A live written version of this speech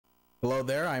Hello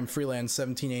there, I'm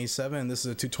Freeland1787 and this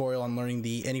is a tutorial on learning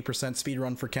the any percent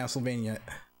speedrun for Castlevania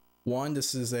 1.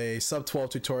 This is a sub 12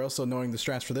 tutorial, so knowing the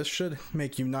strats for this should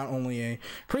make you not only a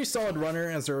pretty solid runner,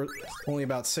 as there are only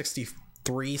about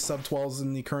 63 sub 12s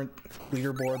in the current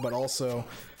leaderboard, but also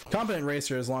competent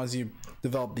racer as long as you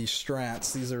develop these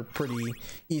strats. These are pretty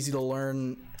easy to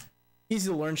learn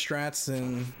strats,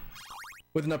 and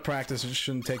with enough practice it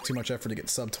shouldn't take too much effort to get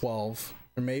sub 12,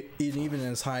 or maybe even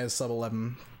as high as sub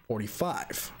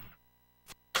 1145.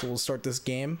 So we'll start this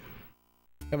game.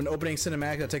 I have an opening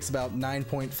cinematic that takes about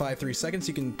 9.53 seconds.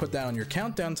 You can put that on your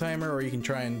countdown timer, or you can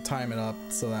try and time it up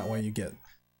so that way you get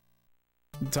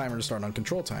the timer to start on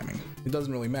control timing. It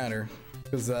doesn't really matter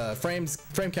because frame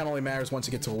count only matters once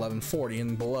you get to 1140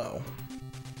 and below.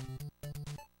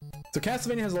 So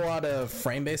Castlevania has a lot of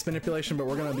frame-based manipulation, but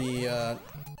we're going to be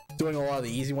doing a lot of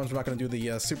the easy ones. We're not going to do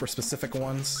the super specific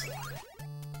ones,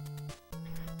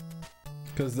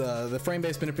 because the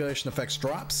frame-based manipulation affects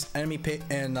drops, enemy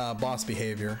and boss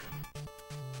behavior.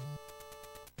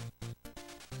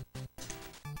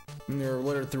 And they're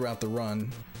littered throughout the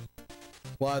run.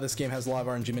 A lot of this game has a lot of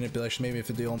RNG manipulation, maybe if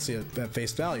you don't see it at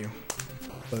face value,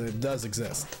 but it does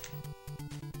exist.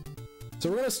 So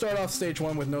we're going to start off stage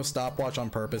 1 with no stopwatch on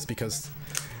purpose, because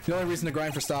the only reason to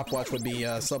grind for stopwatch would be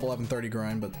sub 1130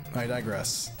 grind, but I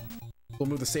digress. We'll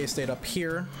move the save state up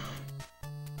here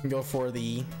and go for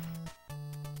the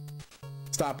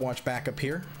stopwatch back up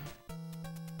here,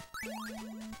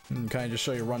 and kind of just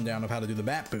show you a rundown of how to do the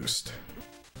bat boost.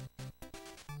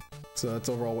 So that's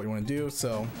overall what you want to do.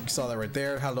 So you saw that right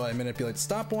there. How do I manipulate the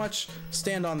stopwatch?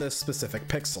 Stand on this specific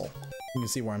pixel. You can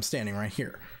see where I'm standing right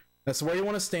here. That's where you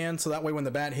want to stand, so that way when the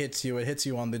bat hits you, it hits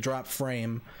you on the drop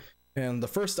frame. And the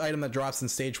first item that drops in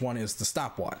stage 1 is the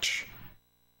stopwatch.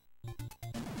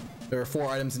 There are 4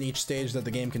 items in each stage that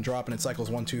the game can drop, and it cycles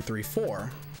 1, 2, 3,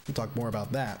 4. We'll talk more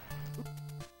about that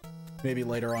maybe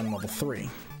later on in level 3.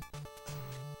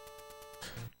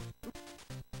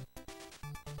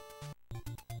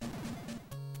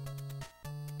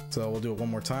 So we'll do it one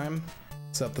more time.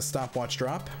 Set up the stopwatch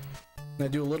drop. And I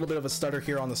do a little bit of a stutter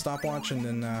here on the stopwatch, and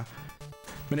then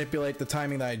manipulate the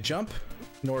timing that I jump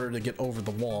in order to get over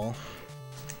the wall.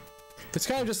 It's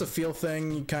kind of just a feel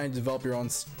thing. You kind of develop your own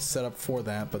setup for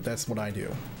that, but that's what I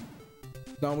do.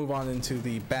 Now I'll move on into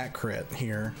the back crit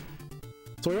here.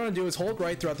 So what you want to do is hold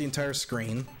right throughout the entire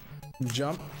screen,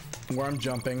 jump where I'm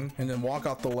jumping, and then walk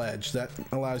off the ledge. That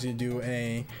allows you to do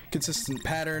a consistent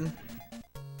pattern.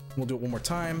 We'll do it one more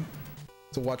time.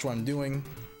 So watch what I'm doing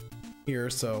here.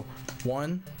 So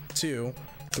 1, 2,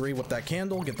 3, whip that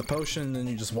candle, get the potion, and then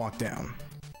you just walk down.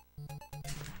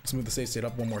 Let's move the save state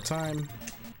up one more time,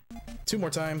 2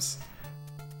 more times,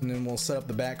 and then we'll set up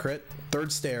the back crit.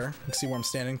 Third stair. You can see where I'm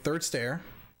standing. Third stair.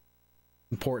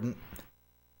 Important.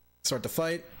 Start the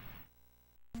fight.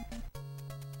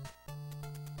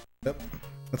 Yep,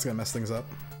 that's gonna mess things up.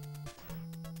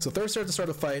 So third stair to start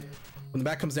the fight. When the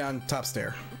back comes down, top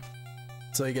stair.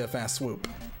 So you get a fast swoop.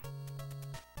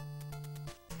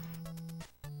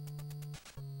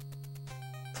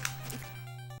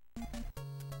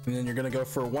 And then you're gonna go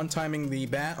for one timing the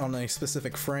bat on a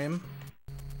specific frame.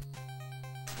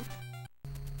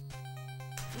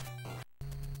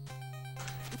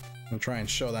 I'll try and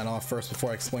show that off first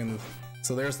before I explain the...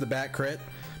 So there's the bat crit.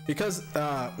 Because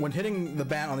when hitting the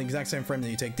bat on the exact same frame that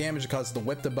you take damage, it causes the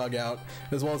whip to bug out,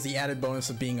 as well as the added bonus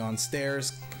of being on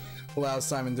stairs allows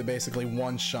Simon to basically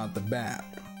one-shot the bat.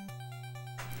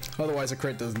 Otherwise a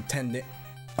crit does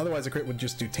Otherwise a crit would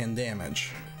just do 10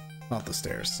 damage, not the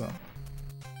stairs. So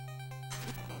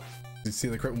you see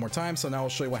the crit one more time. So now I'll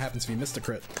show you what happens if you miss the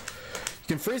crit. You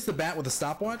can freeze the bat with a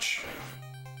stopwatch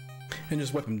and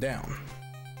just whip him down.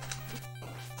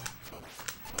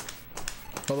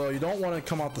 Although you don't want to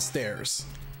come off the stairs.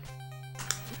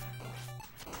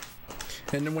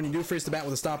 And then when you do freeze the bat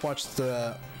with a stopwatch,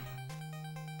 the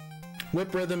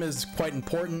whip rhythm is quite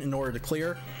important in order to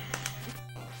clear.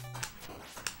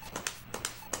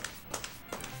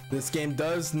 This game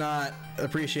does not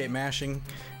appreciate mashing,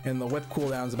 and the whip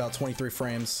cooldown is about 23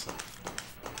 frames.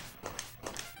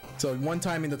 So one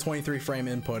timing the 23 frame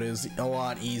input is a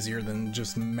lot easier than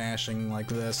just mashing like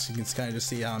this. You can kind of just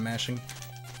see how I'm mashing.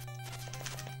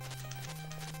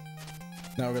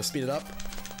 Now we're gonna speed it up.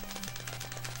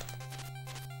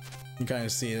 You kind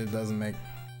of see it doesn't make...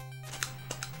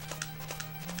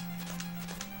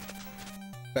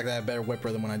 In fact, I have better whip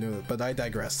rhythm when I do it, but I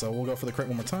digress. So we'll go for the crit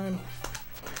one more time.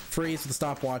 Freeze with the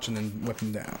stopwatch and then whip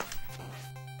him down.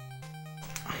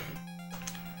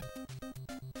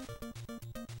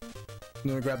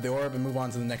 Then we grab the orb and move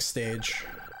on to the next stage.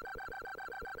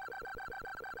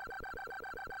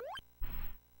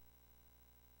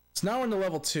 So now we're into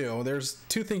level 2. There's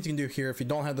two things you can do here if you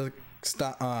don't have the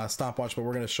stopwatch, but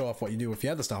we're going to show off what you do if you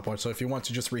have the stopwatch. So if you want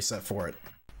to just reset for it.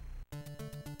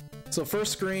 So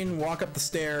first screen, walk up the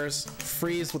stairs,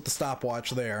 freeze with the stopwatch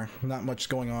there. Not much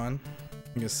going on.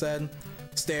 Like I said,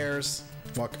 stairs,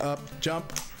 walk up,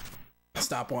 jump,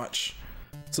 stopwatch.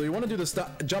 So you want to do the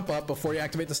jump up before you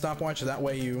activate the stopwatch. That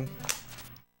way you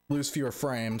lose fewer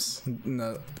frames.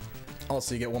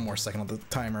 Also, you get 1 more second on the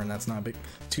timer, and that's not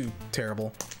too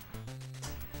terrible.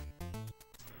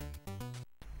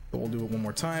 But we'll do it 1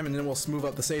 more time, and then we'll move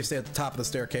up the save state at the top of the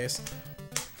staircase.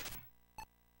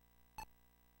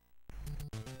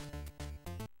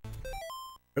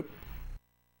 Oop.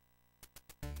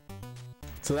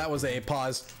 So that was a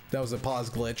pause. That was a pause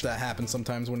glitch that happens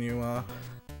sometimes when you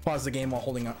pause the game while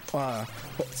holding up.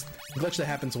 Glitch that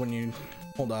happens when you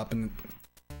hold up and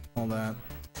all that.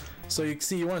 So you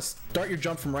see, you want to start your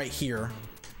jump from right here.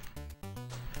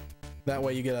 That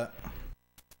way you get a...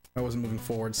 I wasn't moving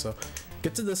forward, so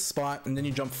get to this spot and then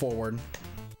you jump forward.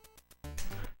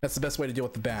 That's the best way to deal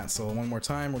with the bat. So 1 more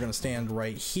time, we're gonna stand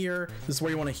right here. This is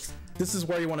where you want to. This is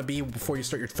where you want to be before you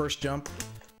start your first jump.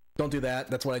 Don't do that.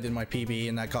 That's what I did in my PB,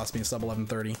 and that cost me a sub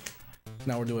 1130.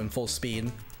 Now we're doing full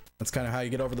speed. That's kind of how you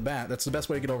get over the bat. That's the best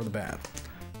way to get over the bat.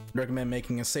 I'd recommend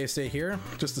making a save state here,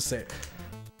 just to save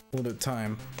a little bit of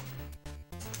time.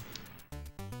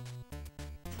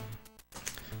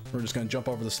 We're just going to jump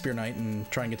over the Spear Knight and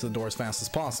try and get to the door as fast as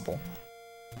possible.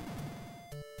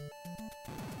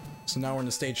 So now we're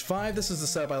into stage 5. This is the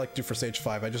setup I like to do for stage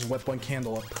 5. I just whip 1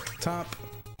 candle up top.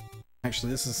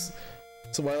 Actually, this is...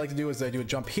 So what I like to do is I do a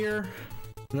jump here,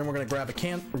 and then we're going to grab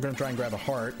we're going to try and grab a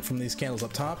heart from these candles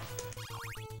up top.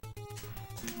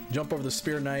 Jump over the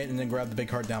Spear Knight, and then grab the big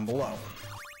heart down below.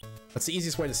 That's the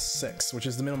easiest way to 6, which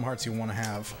is the minimum hearts you want to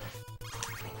have.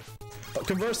 But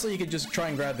conversely, you could just try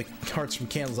and grab the hearts from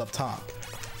candles up top.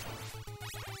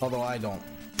 Although I don't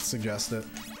suggest it.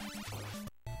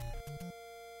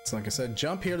 So like I said,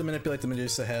 jump here to manipulate the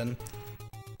Medusa head.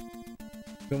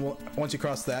 Then once you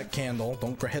cross that candle,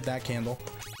 don't hit that candle.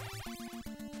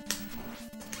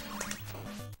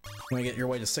 You're gonna get your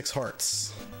way to 6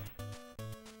 hearts.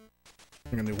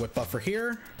 We're gonna do whip buffer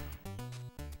here.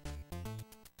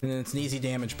 And then it's an easy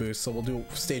damage boost, so we'll do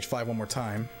stage 5 1 more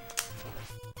time.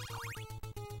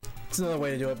 It's another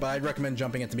way to do it, but I'd recommend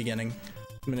jumping at the beginning.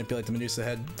 Manipulate the Medusa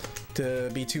head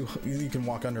to be you can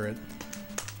walk under it.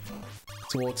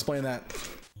 So we'll explain that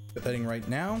heading right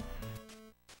now.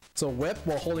 So whip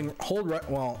while hold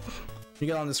right, well, you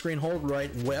get on the screen, hold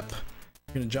right, whip.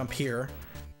 You're gonna jump here,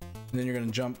 and then you're gonna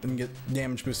jump and get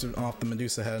damage boosted off the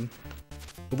Medusa head.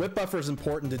 The whip buffer is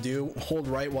important to do. Hold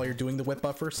right while you're doing the whip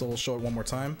buffer, so we'll show it 1 more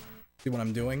time. See what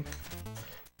I'm doing.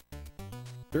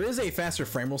 There is a faster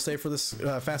frame rule save for this,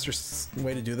 faster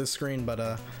way to do this screen, but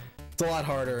it's a lot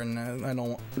harder, and I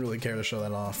don't really care to show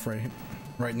that off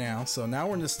right now. So now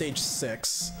we're into stage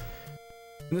 6.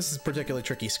 And this is a particularly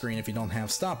tricky screen if you don't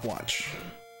have stopwatch.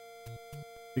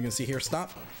 You can see here,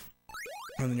 stop,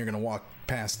 and then you're gonna walk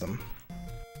past them.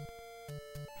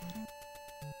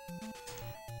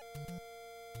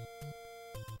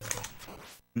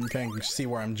 Okay, you can see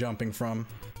where I'm jumping from.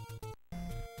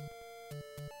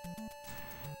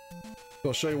 So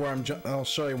I'll show you where I'll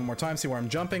show you 1 more time. See where I'm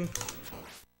jumping.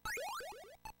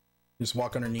 Just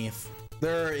walk underneath.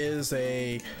 There is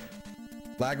a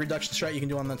lag reduction strat you can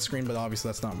do on that screen, but obviously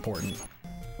that's not important.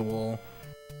 So we'll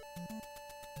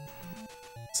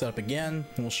set up again,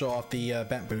 and we'll show off the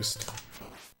bat boost.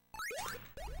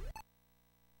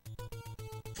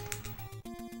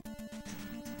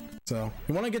 So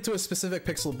you want to get to a specific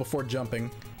pixel before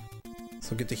jumping.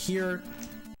 So get to here.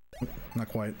 Not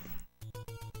quite.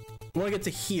 You want to get to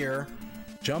here,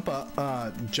 jump up,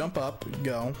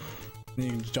 go. And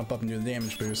you jump up and do the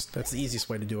damage boost. That's the easiest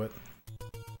way to do it.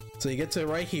 So you get to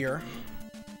right here.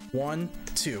 1,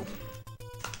 2.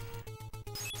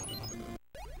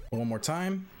 1 more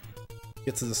time.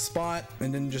 Get to the spot,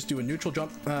 and then just do a neutral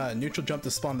jump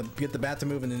to spawn get the bat to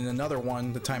move, and then another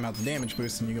one to time out the damage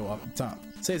boost, and you go up the top.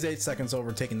 Saves 8 seconds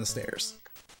over taking the stairs.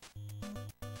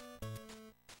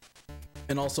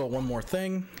 And also 1 more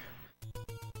thing.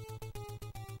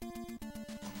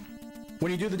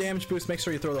 When you do the damage boost, make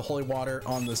sure you throw the holy water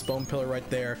on this bone pillar right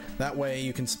there. That way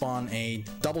you can spawn a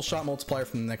double shot multiplier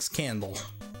from the next candle.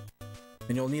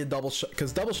 And you'll need a double shot,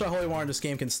 because double shot holy water in this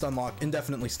game can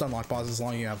indefinitely stun lock bosses as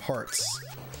long as you have hearts.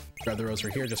 Grab the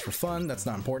rosary here just for fun. That's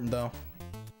not important though.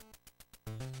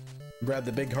 Grab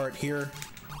the big heart here.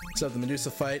 Set up the Medusa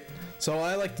fight. So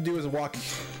what I like to do is walk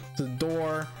to the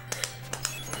door.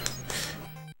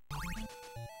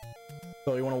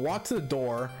 So you want to walk to the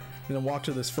door, and then walk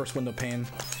to this first window pane.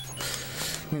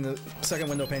 I mean the second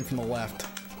window pane from the left.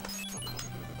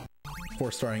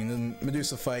 Before starting. And then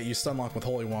Medusa fight, you stun lock with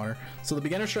holy water. So the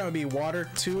beginner strat would be water,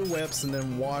 2 whips, and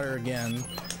then water again.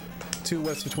 2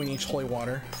 whips between each holy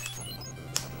water.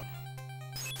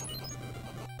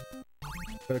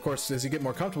 But of course, as you get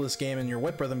more comfortable with this game and your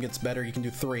whip rhythm gets better, you can do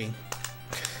 3.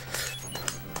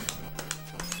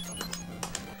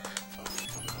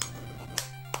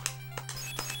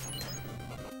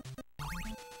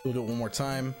 We'll do it one more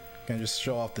time. Gonna just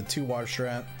show off the 2 water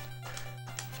strat.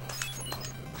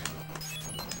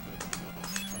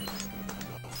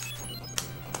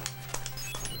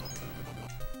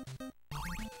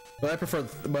 But I prefer,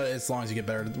 but as long as you get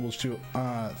better, we'll do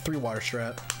 3 water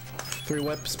strat. 3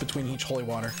 whips between each holy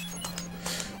water.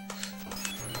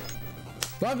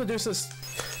 A lot of Medusa's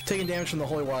taking damage from the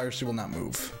holy water, she will not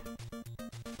move.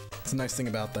 It's a nice thing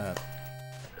about that.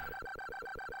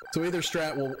 So either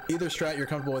strat you're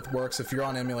comfortable with works. If you're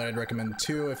on emulator, I'd recommend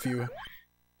 2. If you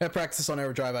have practice on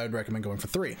Overdrive, I would recommend going for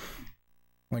 3.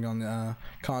 Like on the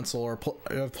console or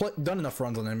done enough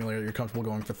runs on emulator, you're comfortable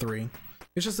going for 3.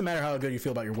 It's just a matter of how good you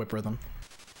feel about your whip rhythm.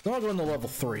 Then I'll go into level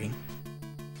 3.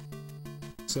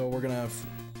 So we're gonna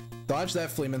dodge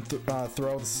that Fleaman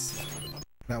throw.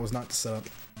 That was not the setup.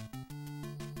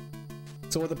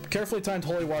 So with a carefully timed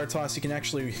holy water toss, you can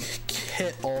actually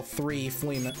hit all 3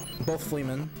 Fleaman, both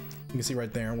Fleaman. You can see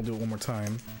right there. We'll do it one more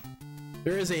time.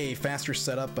 There is a faster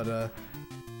setup, but I'll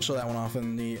show that one off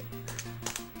in the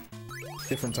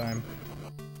different time.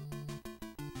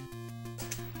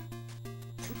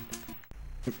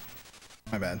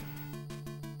 My bad.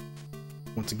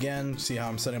 Once again, see how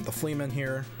I'm setting up the Fleaman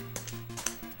here.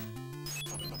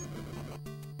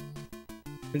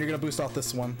 Then you're gonna boost off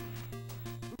this one.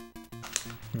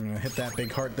 I'm gonna hit that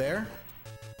big heart there.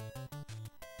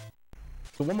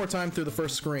 So one more time through the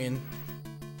first screen.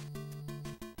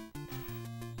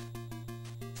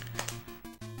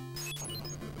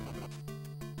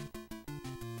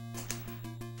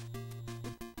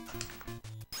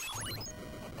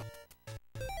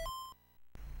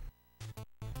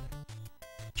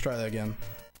 Try that again.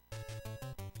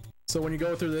 So when you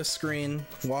go through this screen,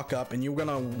 walk up, and you're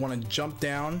gonna want to jump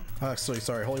down.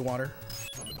 Sorry, holy water.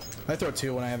 I throw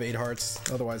 2 when I have 8 hearts.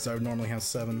 Otherwise, I would normally have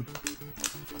 7.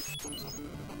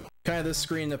 Kind of this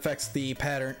screen affects the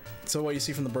pattern. So what you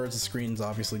see from the birds, the screen's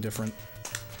obviously different.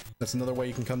 That's another way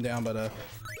you can come down, but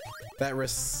that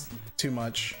risks too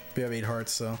much if you have 8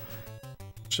 hearts. So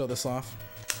show this off.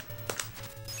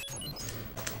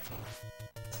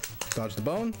 Dodge the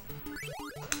bone.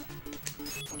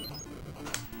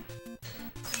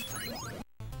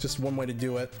 Just one way to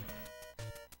do it.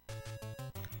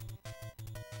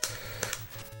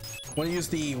 Want to use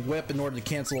the whip in order to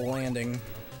cancel a landing.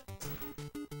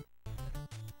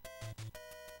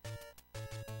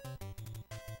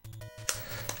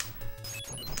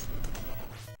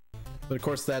 But of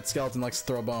course that skeleton likes to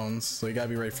throw bones, so you gotta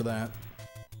be ready for that.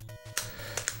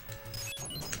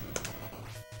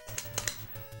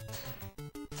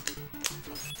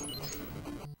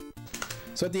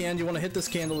 So at the end, you want to hit this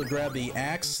candle to grab the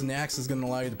axe, and the axe is going to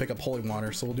allow you to pick up holy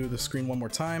water. So we'll do the screen one more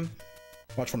time.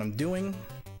 Watch what I'm doing.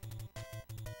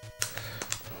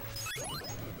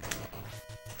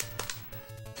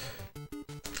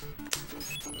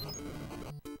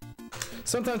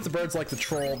 Sometimes the birds like to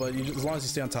troll, but as long as you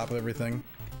stay on top of everything.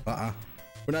 We're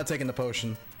not taking the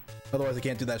potion. Otherwise I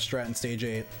can't do that strat in stage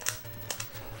 8.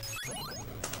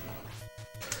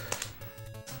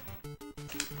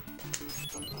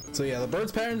 So yeah, the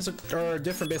birds' patterns are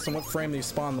different based on what frame you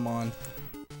spawn them on.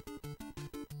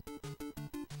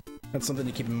 That's something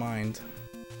to keep in mind.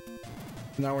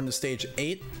 Now we're into stage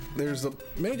 8. There's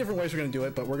many different ways we're going to do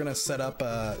it, but we're going to set up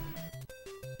a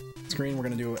screen. We're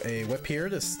going to do a whip here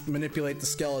to manipulate the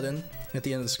skeleton at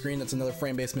the end of the screen. That's another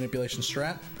frame-based manipulation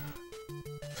strat.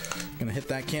 Going to hit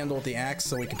that candle with the axe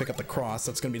so we can pick up the cross.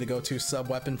 That's going to be the go-to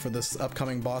sub-weapon for this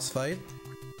upcoming boss fight.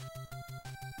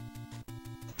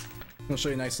 I'll show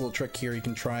you a nice little trick here. You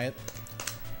can try it.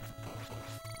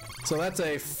 So that's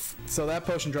so that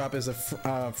potion drop is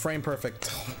a frame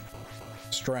perfect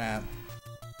strat.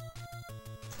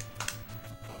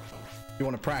 If you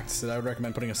want to practice it, I would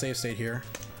recommend putting a save state here.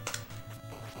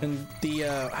 And the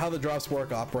how the drops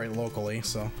work operate locally.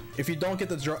 So if you don't get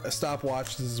the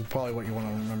stopwatch, this is probably what you want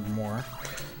to remember more.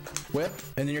 Whip,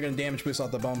 and then you're going to damage boost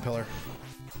off the bone pillar.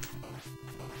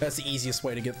 That's the easiest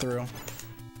way to get through.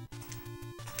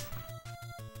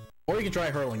 Or you can try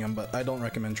hurling them, but I don't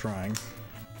recommend trying.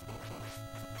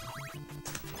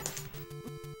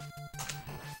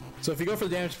 So if you go for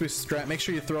the damage boost strat, make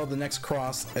sure you throw the next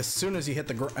cross as soon as you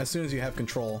hit as soon as you have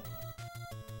control.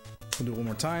 We'll do it one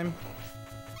more time.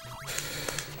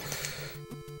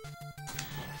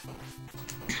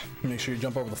 Make sure you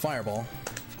jump over the fireball.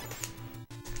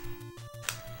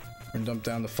 And dump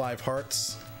down the 5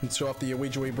 hearts and show off the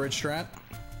Ouija bridge strat.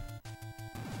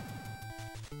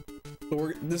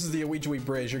 So this is the Ouija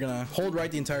bridge. You're gonna hold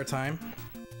right the entire time.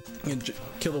 And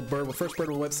kill the bird with first bird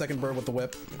with the whip, second bird with the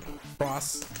whip.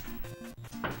 Cross.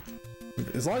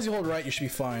 As long as you hold right, you should be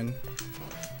fine.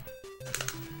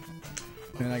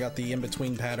 And I got the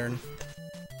in-between pattern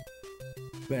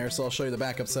there, so I'll show you the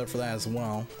backup setup for that as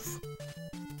well.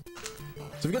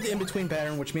 So we've got the in-between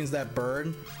pattern, which means that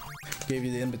bird gave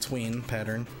you the in-between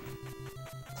pattern.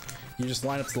 You just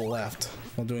line up to the left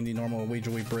while doing the normal Ouija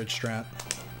bridge strat.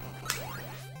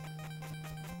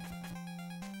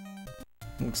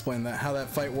 We'll explain that how that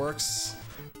fight works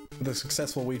with a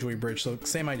successful Ouija bridge. So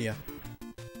same idea,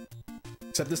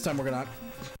 except this time we're not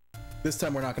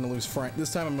gonna lose frame.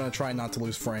 This time I'm gonna try not to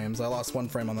lose frames. I lost 1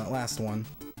 frame on that last one.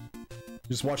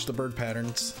 Just watch the bird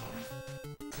patterns.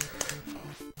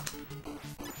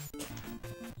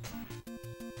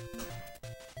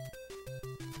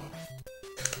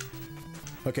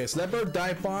 Okay, so that bird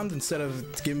dive bombed instead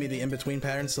of giving me the in-between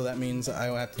pattern, so that means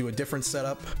I'll have to do a different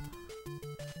setup.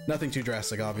 Nothing too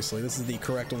drastic, obviously. This is the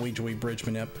correct Ouija bridge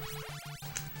manip.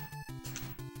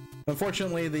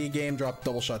 Unfortunately, the game dropped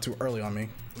double shot too early on me.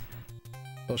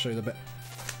 I'll show you the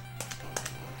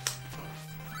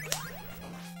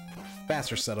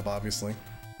faster setup, obviously.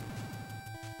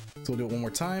 So we'll do it one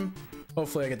more time.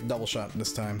 Hopefully I get the double shot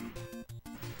this time.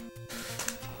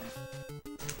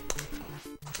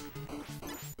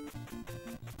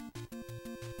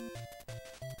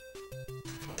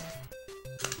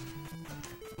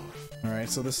 Alright,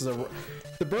 so this is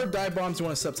the bird dive bombs you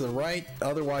want to set up to the right,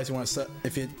 otherwise you want to set,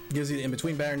 if it gives you the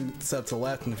in-between pattern, set up to the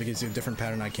left, and if it gives you a different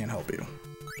pattern, I can't help you.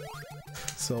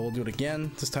 So we'll do it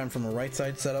again, this time from a right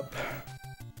side setup.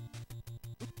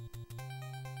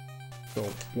 Go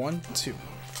 1, 2.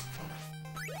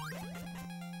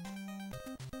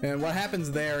 And what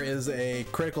happens there is a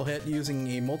critical hit using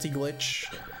a multi-glitch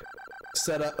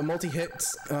setup, a multi-hit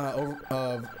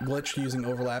glitch using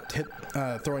overlapped hit,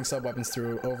 throwing sub-weapons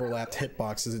through overlapped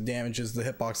hitboxes. It damages the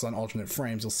hitboxes on alternate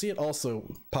frames. You'll see it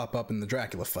also pop up in the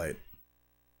Dracula fight.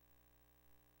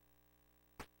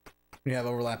 We have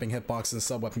overlapping hitboxes,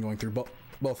 sub-weapon going through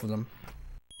both of them.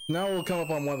 Now we'll come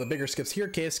up on one of the bigger skips here.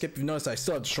 Case skip, you've noticed I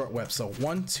still have the short whip, so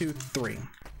 1, 2, 3.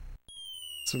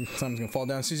 So sometimes gonna fall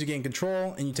down. As soon as you gain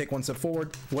control and you take 1 step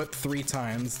forward, whip 3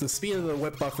 times. The speed of the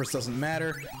whip buffers doesn't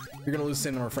matter. You're gonna lose the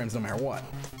same number of frames no matter what.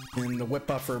 And the whip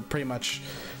buffer pretty much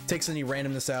takes any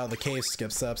randomness out of the cave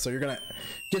skip setup, so you're gonna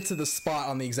get to the spot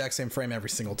on the exact same frame every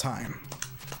single time.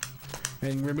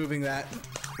 And removing that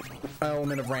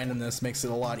element of randomness makes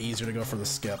it a lot easier to go for the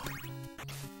skip.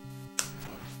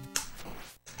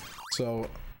 So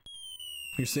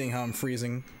you're seeing how I'm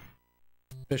freezing.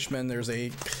 Fishman, there's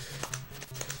a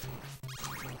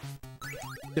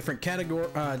different category.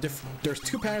 There's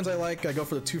 2 patterns I like. I go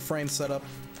for the 2 frame setup.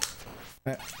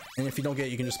 And if you don't get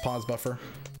it, you can just pause buffer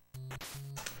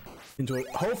into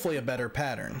hopefully a better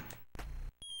pattern.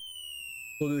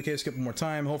 We'll do the cave skip one more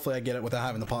time. Hopefully I get it without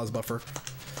having the pause buffer.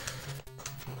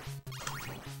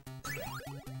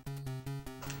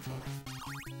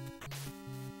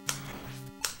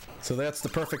 So that's the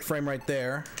perfect frame right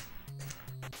there.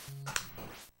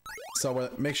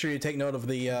 So make sure you take note of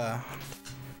the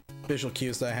visual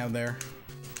cues that I have there.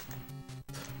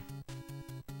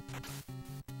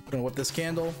 I'm gonna whip this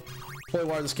candle. Holy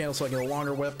water this candle so I get a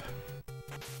longer whip.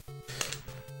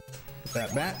 Hit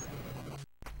that bat.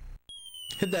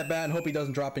 Hit that bat and hope he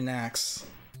doesn't drop an axe.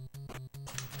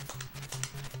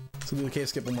 So do the cave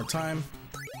skip one more time.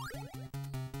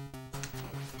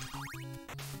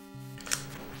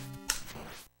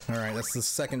 Alright, that's the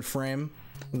second frame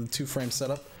of the 2 frame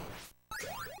setup.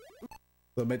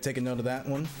 So take a note of that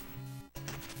one.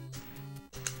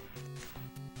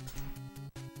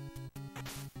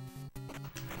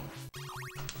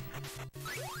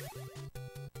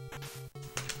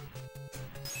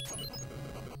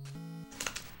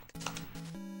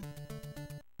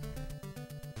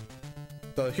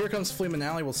 So here comes Fleaman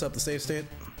Alley. We'll set up the save state.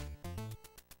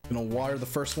 Gonna water the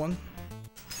first one.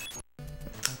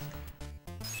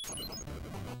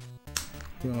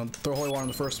 You're gonna throw holy water on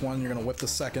the first one. You're gonna whip the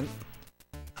second.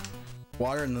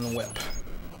 Water and then the whip.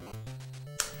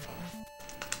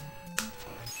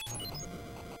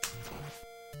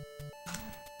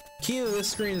 Key to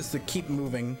this screen is to keep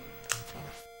moving.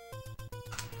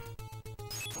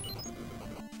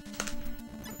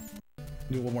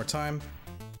 Do it one more time.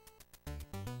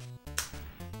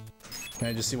 Can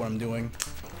I just see what I'm doing?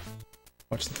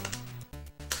 Watch.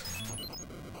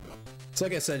 So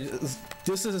like I said,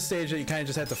 this is a stage that you kind of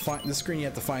just have to find. This screen you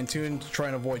have to fine tune to try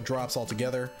and avoid drops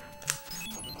altogether.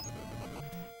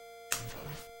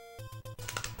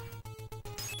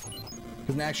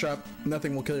 Because an axe drop,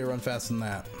 nothing will kill you run faster than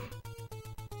that.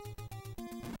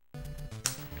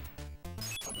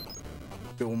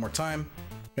 Do it one more time.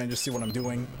 Kind of just see what I'm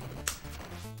doing.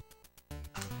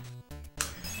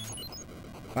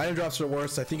 Item drops are the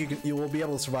worst. I think you will be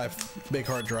able to survive big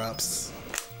hard drops.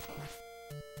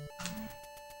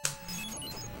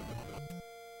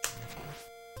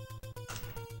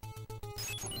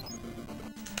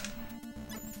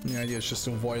 The idea is just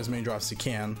to avoid as many drops as you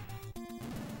can.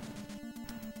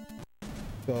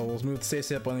 So we'll move the save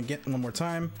state up one more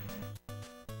time.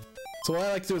 So what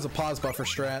I like to do is a pause buffer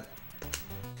strat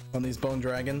on these bone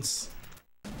dragons.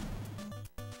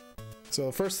 So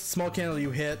the first small candle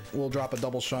you hit will drop a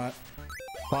double shot.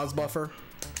 Pause buffer.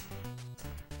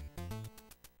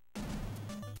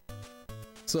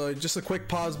 So just a quick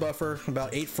pause buffer,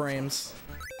 about 8 frames.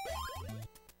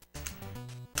 I'm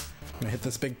gonna hit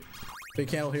this big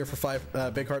candle here for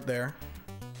 5, big heart there.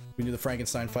 We do the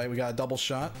Frankenstein fight. We got a double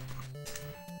shot.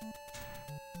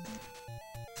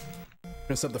 I'm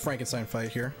gonna set up the Frankenstein fight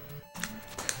here.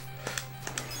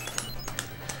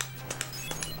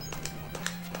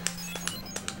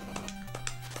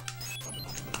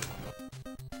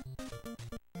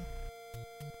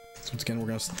 Once again, we're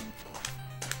gonna.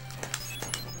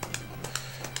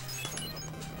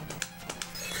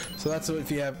 So that's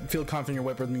if you feel confident in your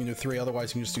whip rhythm, you can do 3.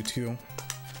 Otherwise, you can just do 2.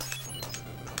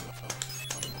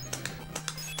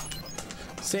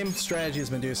 Same strategy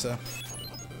as Medusa.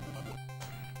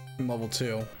 In level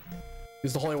 2.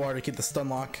 Use the holy water to keep the stun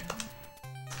lock.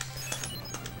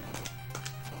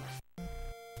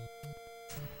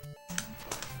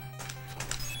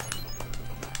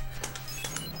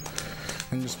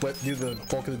 And just do the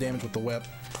bulk of the damage with the whip.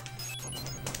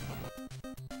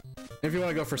 If you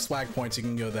want to go for swag points, you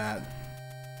can go that.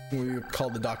 We call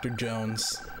the Dr.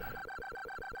 Jones.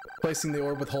 Placing the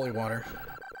orb with holy water.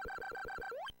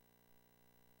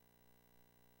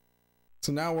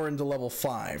 So now we're into level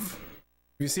 5. If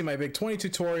you see my big 20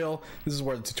 tutorial, this is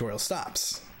where the tutorial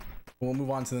stops. We'll move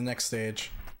on to the next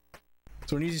stage.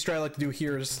 So an easy strat I like to do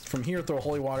here is from here, throw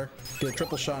holy water, get a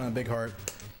triple shot on a big heart.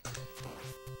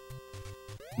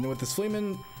 And then with this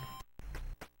Fleaman,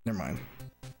 never mind.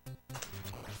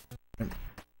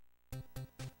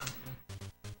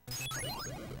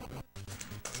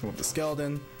 So with the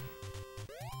skeleton,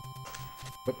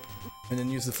 whoop, and then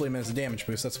use the Fleaman as a damage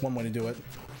boost. That's one way to do it.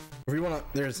 If you want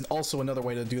to, there's also another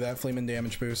way to do that Fleaman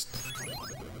damage boost.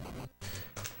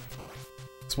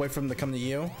 Just wait for them to come to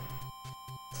you.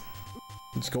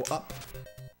 Just go up.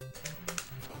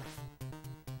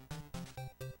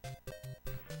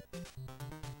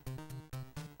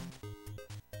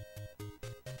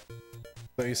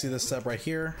 So you see this step right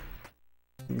here,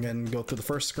 and then go through the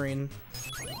first screen.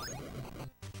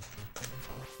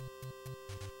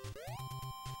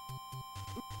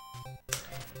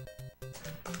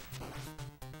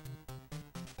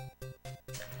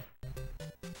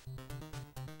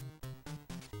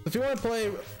 If you want to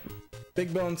play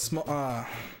big bone,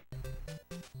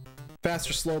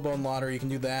 faster slow bone lottery, you can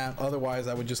do that. Otherwise,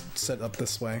 I would just set it up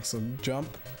this way. So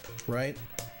jump, right,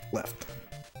 left.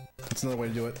 That's another way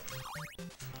to do it.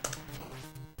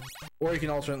 Or you can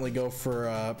alternately go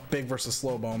for big versus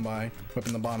slow bone by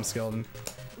whipping the bottom skeleton.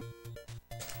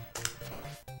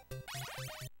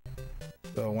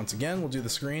 So once again, we'll do the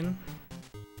screen.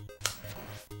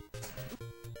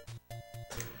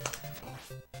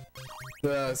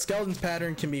 The skeleton's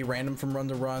pattern can be random from run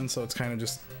to run, so it's kind of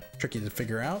just tricky to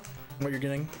figure out what you're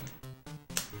getting.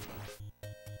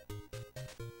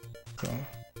 So,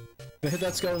 hit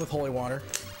that skeleton with holy water.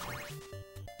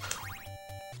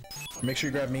 Make sure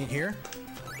you grab meat here.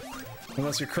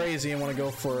 Unless you're crazy and want to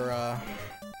go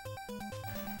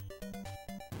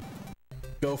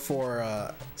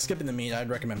for skipping the meat, I'd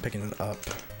recommend picking it up.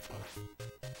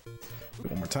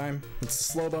 One more time. It's the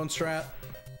slow bone strat.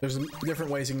 There's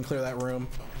different ways you can clear that room.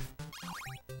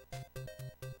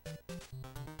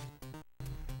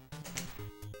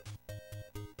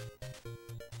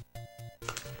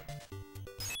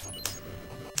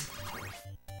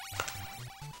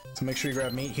 So make sure you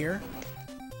grab meat here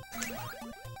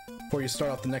before you start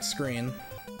off the next screen.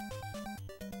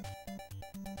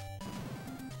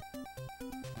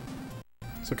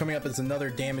 So coming up is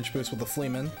another damage boost with the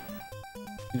Fleaman.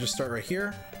 You just start right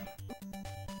here.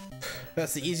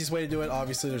 That's the easiest way to do it.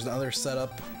 Obviously, there's another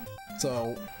setup.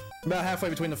 So about halfway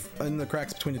between the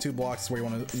cracks between the 2 blocks is where you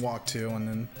want to walk to, and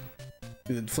then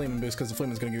do the Fleaman boost, because the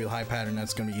Fleaman's going to give you the high pattern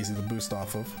that's going to be easy to boost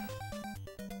off of.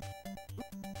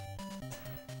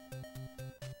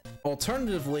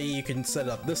 Alternatively, you can set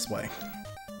it up this way.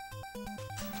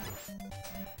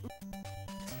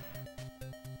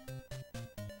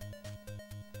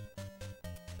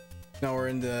 Now we're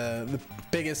in the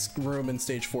biggest room in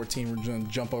stage 14. We're gonna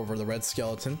jump over the red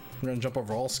skeleton. We're gonna jump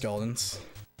over all skeletons.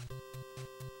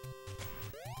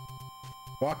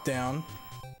 Walk down.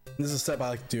 This is a step I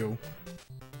like to do.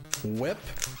 Whip,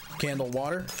 candle,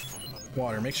 water,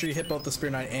 water. Make sure you hit both the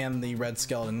Spear Knight and the red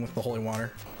skeleton with the holy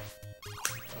water.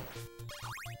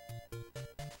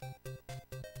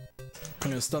 I'm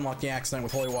gonna stun lock the Axe Knight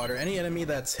with holy water. Any enemy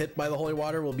that's hit by the holy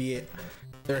water will be,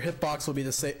 their hitbox will be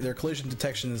their collision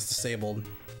detection is disabled,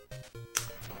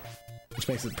 which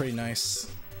makes it pretty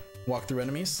nice. Walk through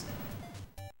enemies.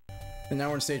 And now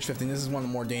we're in stage 15. This is one of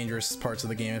the more dangerous parts of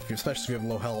the game, especially if you have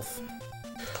low health.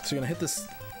 So you're gonna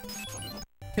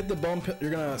hit the bone.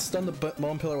 You're gonna stun the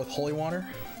bone pillar with holy water.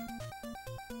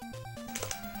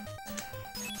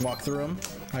 Walk through them.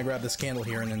 I grab this candle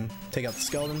here and then take out the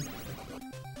skeleton.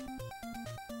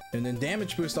 And then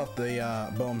damage boost off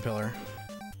the bone pillar.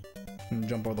 And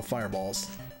jump over the fireballs.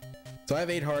 So I have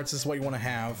 8 hearts. This is what you want to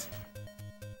have.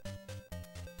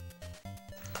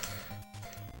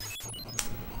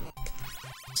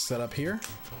 Set up here.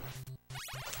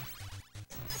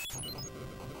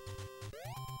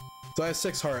 So I have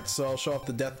 6 hearts, so I'll show off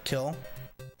the death kill.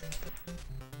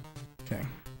 Okay.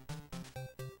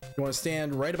 You want to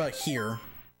stand right about here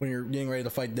when you're getting ready to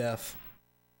fight death.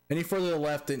 Any further to the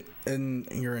left and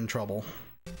you're in trouble.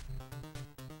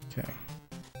 Okay.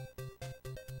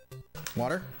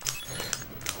 Water.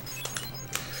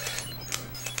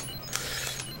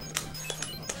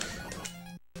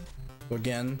 So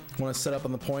again, want to set up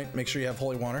on the point, make sure you have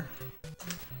holy water.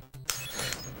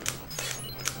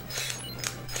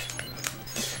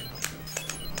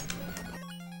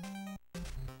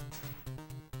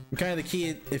 And kind of the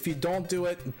key, if you don't do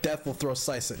it, death will throw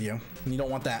Sice at you. And you don't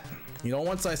want that. You don't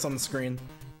want Sice on the screen.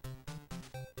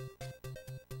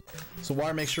 So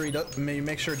water, make sure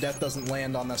make sure death doesn't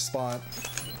land on that spot.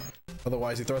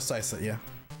 Otherwise, he throws Sice at you.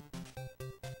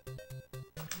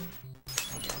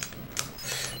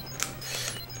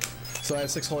 So I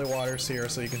have 6 holy waters here,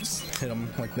 so you can just hit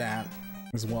them like that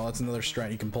as well. That's another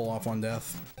strat you can pull off on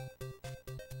death.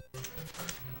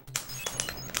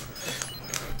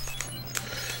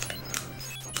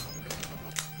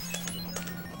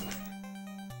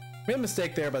 Made a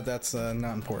mistake there, but that's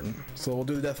not important. So we'll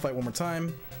do the death fight one more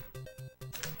time.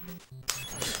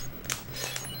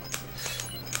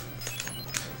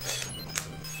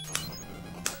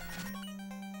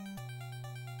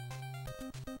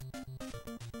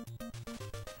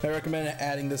 I recommend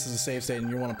adding this as a save state, and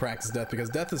you want to practice death because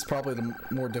death is probably one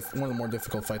of the more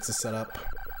difficult fights to set up.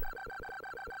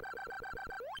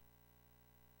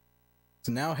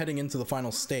 So now heading into the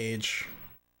final stage,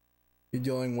 you're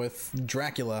dealing with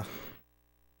Dracula.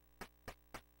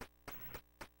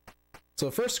 So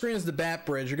the first screen is the Bat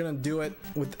Bridge. You're gonna do it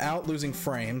without losing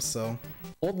frames, so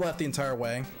hold left the entire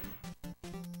way.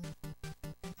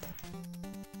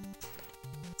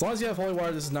 As long as you have holy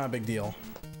water, this is not a big deal.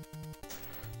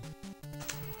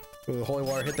 With the holy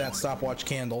water, hit that stopwatch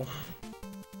candle.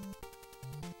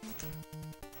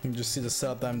 You can just see the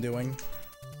setup that I'm doing.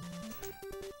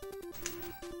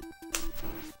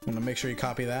 I'm gonna make sure you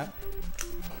copy that.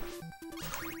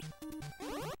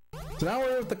 So now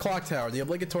we're at the clock tower, the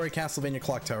obligatory Castlevania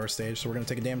clock tower stage. So we're gonna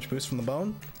take a damage boost from the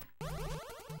bone.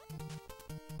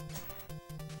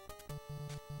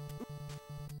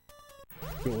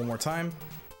 Do it one more time.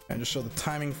 And just show the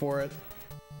timing for it.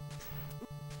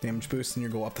 Damage boost, and you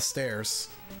go up the stairs.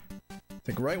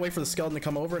 Take right way for the skeleton to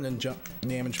come over and then jump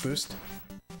damage boost.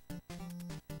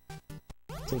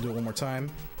 So we'll do it one more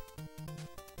time.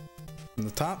 From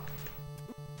the top.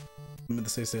 Move the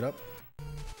save state up.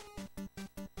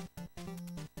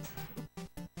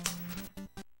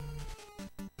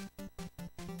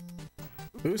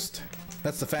 Boost.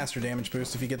 That's the faster damage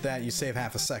boost. If you get that, you save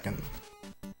half a second.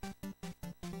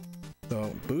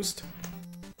 So, boost.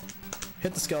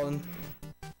 Hit the skeleton.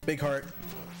 Big heart.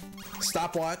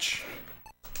 Stopwatch.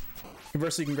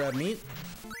 Conversely, you can grab meat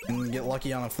and get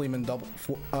lucky on a Fleaman double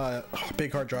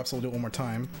big heart drop, so we'll do it one more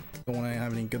time. Don't want to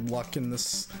have any good luck in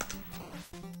this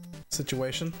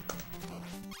situation.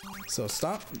 So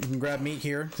stop. You can grab meat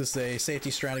here. This is a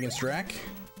safety strat against Drac.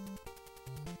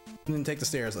 And then take the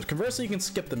stairs. Conversely, you can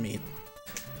skip the meat.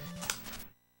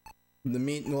 The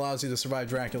meat allows you to survive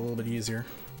Drac a little bit easier.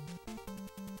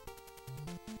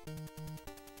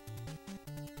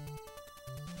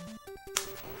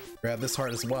 Grab this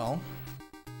heart as well.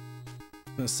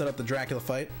 I'm gonna set up the Dracula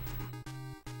fight.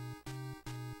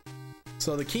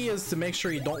 So the key is to make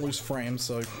sure you don't lose frames,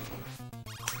 so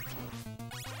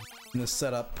in this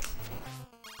setup.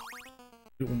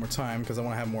 Do it one more time because I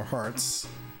want to have more hearts.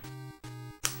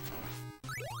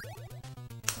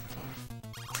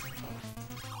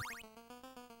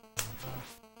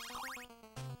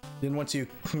 Then once the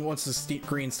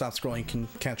green stops scrolling, you can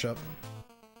catch up.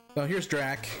 Now here's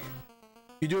Drac.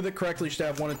 If you do it correctly, you should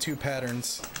have 1 of 2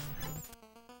 patterns.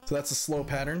 So that's a slow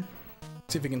pattern.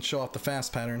 See if we can show off the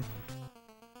fast pattern.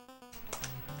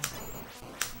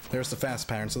 There's the fast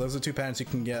pattern. So those are 2 patterns you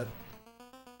can get.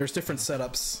 There's different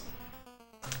setups.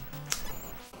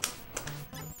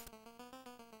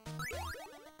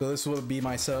 So this would be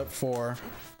my setup for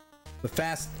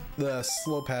the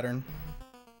slow pattern.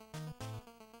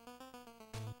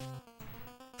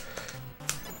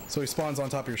 So he spawns on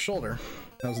top of your shoulder.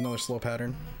 That was another slow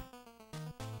pattern.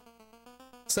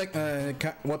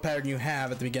 What pattern you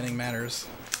have at the beginning matters.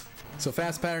 So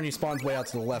fast pattern, he spawns way out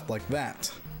to the left like that.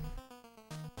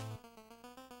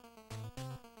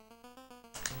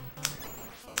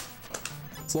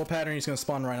 Slow pattern, he's going to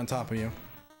spawn right on top of you.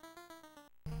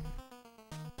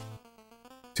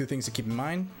 2 things to keep in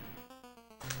mind.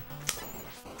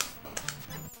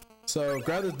 So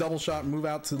grab the double shot, move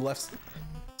out to the left.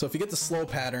 So if you get the slow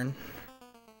pattern,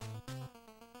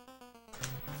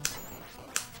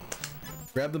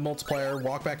 grab the multiplier,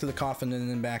 walk back to the coffin, and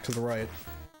then back to the right.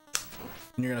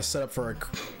 And you're gonna set up for a...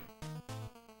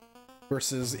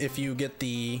 Versus if you get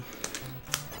the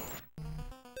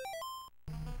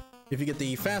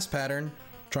fast pattern,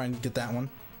 try and get that one.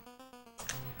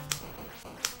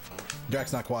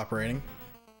 Drac's not cooperating.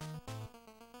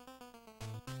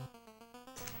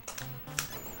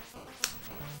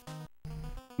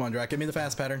 Come on, Drac, give me the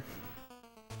fast pattern.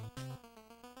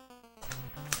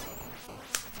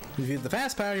 If you get the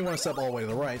fast pattern, you want to step all the way to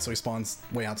the right, so he spawns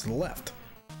way out to the left.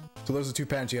 So those are 2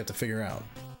 patterns you have to figure out.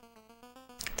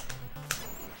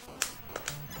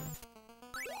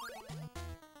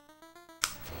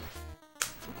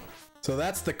 So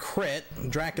that's the crit,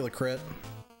 Dracula crit.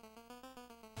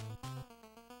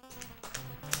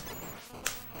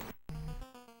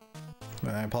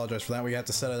 I apologize for that, we have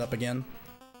to set it up again.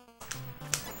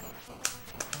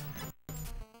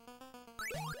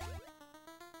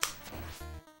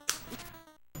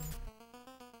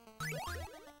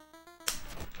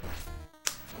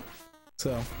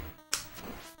 So,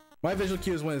 my visual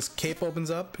cue is when his cape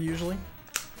opens up, usually.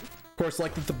 Of course,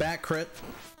 like the back crit,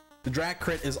 the Drac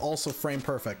crit is also frame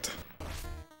perfect.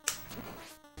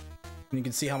 And you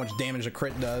can see how much damage a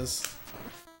crit does.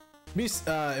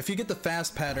 If you get the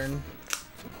fast pattern,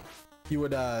 you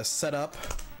would set up.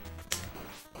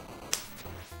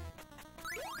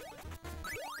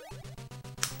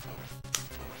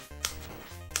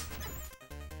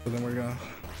 So then we're gonna...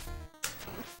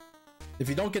 If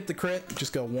you don't get the crit,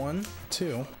 just go 1,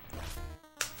 2.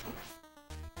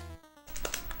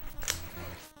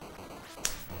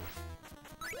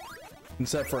 And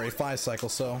set for a 5 cycle,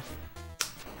 so...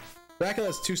 Dracula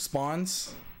has 2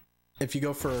 spawns. If you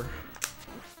go for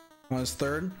on his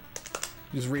 3rd,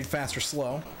 just read fast or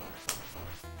slow.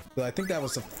 But I think that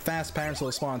was a fast pattern, so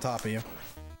it'll spawn on top of you.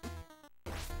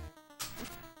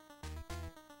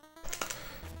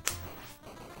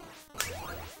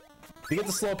 If you get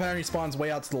the slow pattern, he spawns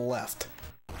way out to the left.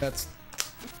 That's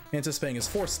anticipating his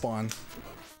 4th spawn.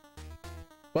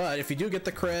 But if you do get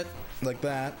the crit, like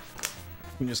that,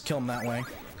 you can just kill him that way.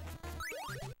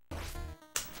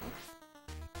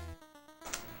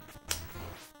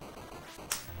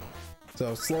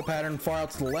 So slow pattern far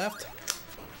out to the left,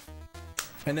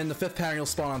 and then the 5th pattern he'll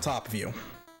spawn on top of you.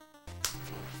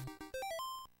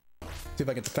 See if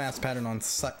I get the fast pattern on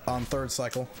 3rd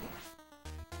cycle.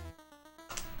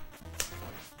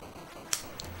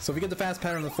 So if you get the fast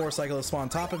pattern on the 4th cycle, it'll spawn on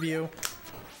top of you.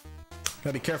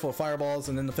 Gotta be careful of fireballs,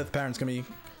 and then the 5th pattern's gonna be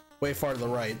way far to the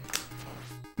right.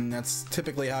 And that's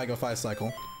typically how I go 5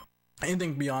 cycle.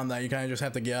 Anything beyond that, you kind of just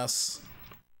have to guess.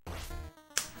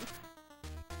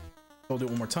 We'll do it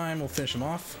one more time, we'll finish him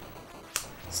off.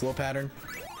 Slow pattern.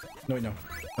 No, wait, no.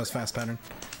 That's fast pattern.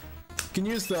 You can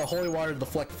use the holy water to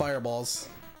deflect fireballs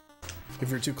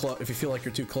if you're too close, if you feel like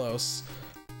you're too close.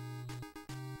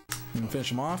 And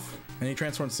finish him off, and he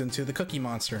transforms into the cookie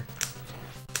monster.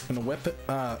 Gonna whip it.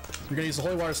 You're gonna use the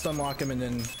holy water to stun lock him and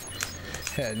then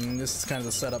head, and this is kind of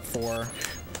the setup for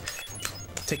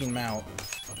taking him out.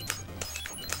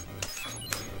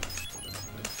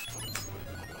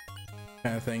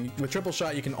 Kind of thing. With triple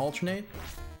shot, you can alternate.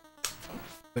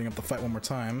 Setting up the fight one more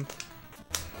time.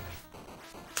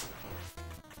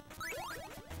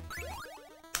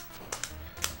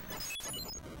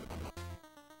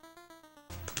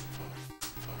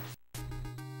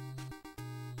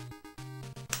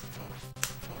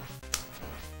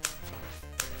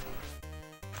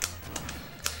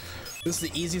 This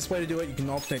is the easiest way to do it. You can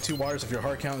alternate 2 waters if your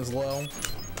heart count is low.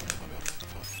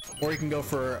 Or you can go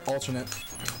for alternate,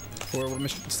 or what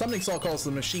Summoning Saw calls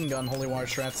the machine gun holy water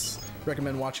strats.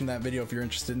 Recommend watching that video if you're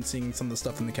interested in seeing some of the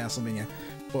stuff in the Castlevania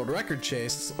world record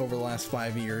chase over the last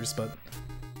 5 years. But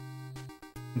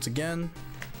once again,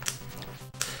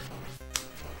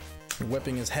 you're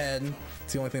whipping his head.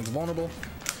 It's the only thing that's vulnerable.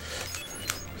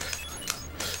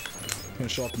 I'm gonna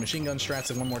show off the machine gun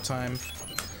strats one more time.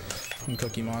 And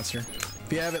Cookie Monster. If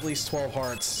you have at least 12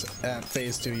 hearts at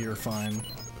phase 2, you're fine.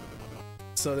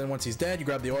 So then once he's dead, you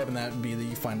grab the orb and that would be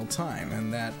the final time.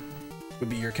 And that would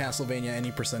be your Castlevania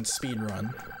any % speed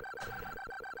run.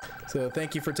 So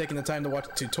thank you for taking the time to watch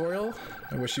the tutorial.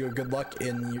 I wish you good luck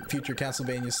in your future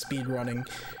Castlevania speedrunning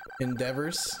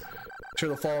endeavors. Be sure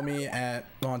to follow me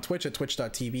on Twitch at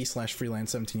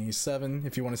twitch.tv/freelance1787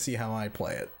 if you want to see how I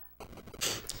play it.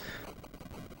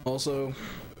 Also,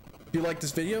 if you like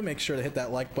this video, make sure to hit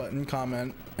that like button,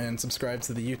 comment, and subscribe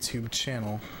to the YouTube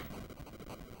channel.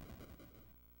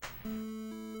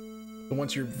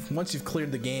 Once you've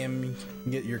cleared the game,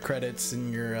 you get your credits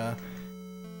and your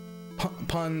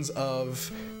puns of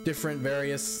different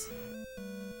various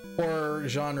horror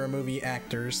genre movie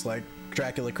actors like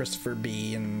Dracula, Christopher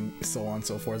B, and so on and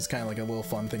so forth. It's kind of like a little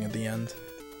fun thing at the end.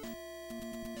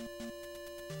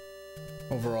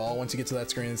 Overall, once you get to that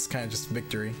screen, it's kind of just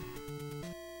victory.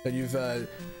 But you've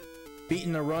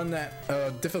beaten a run that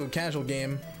difficult casual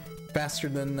game faster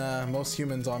than most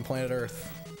humans on planet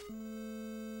Earth.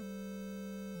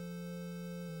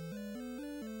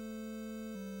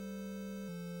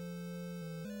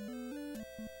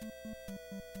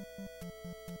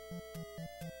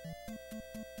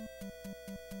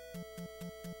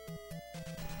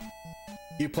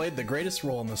 You played the greatest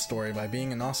role in this story by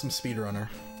being an awesome speedrunner.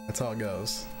 That's how it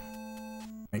goes.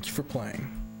 Thank you for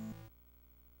playing.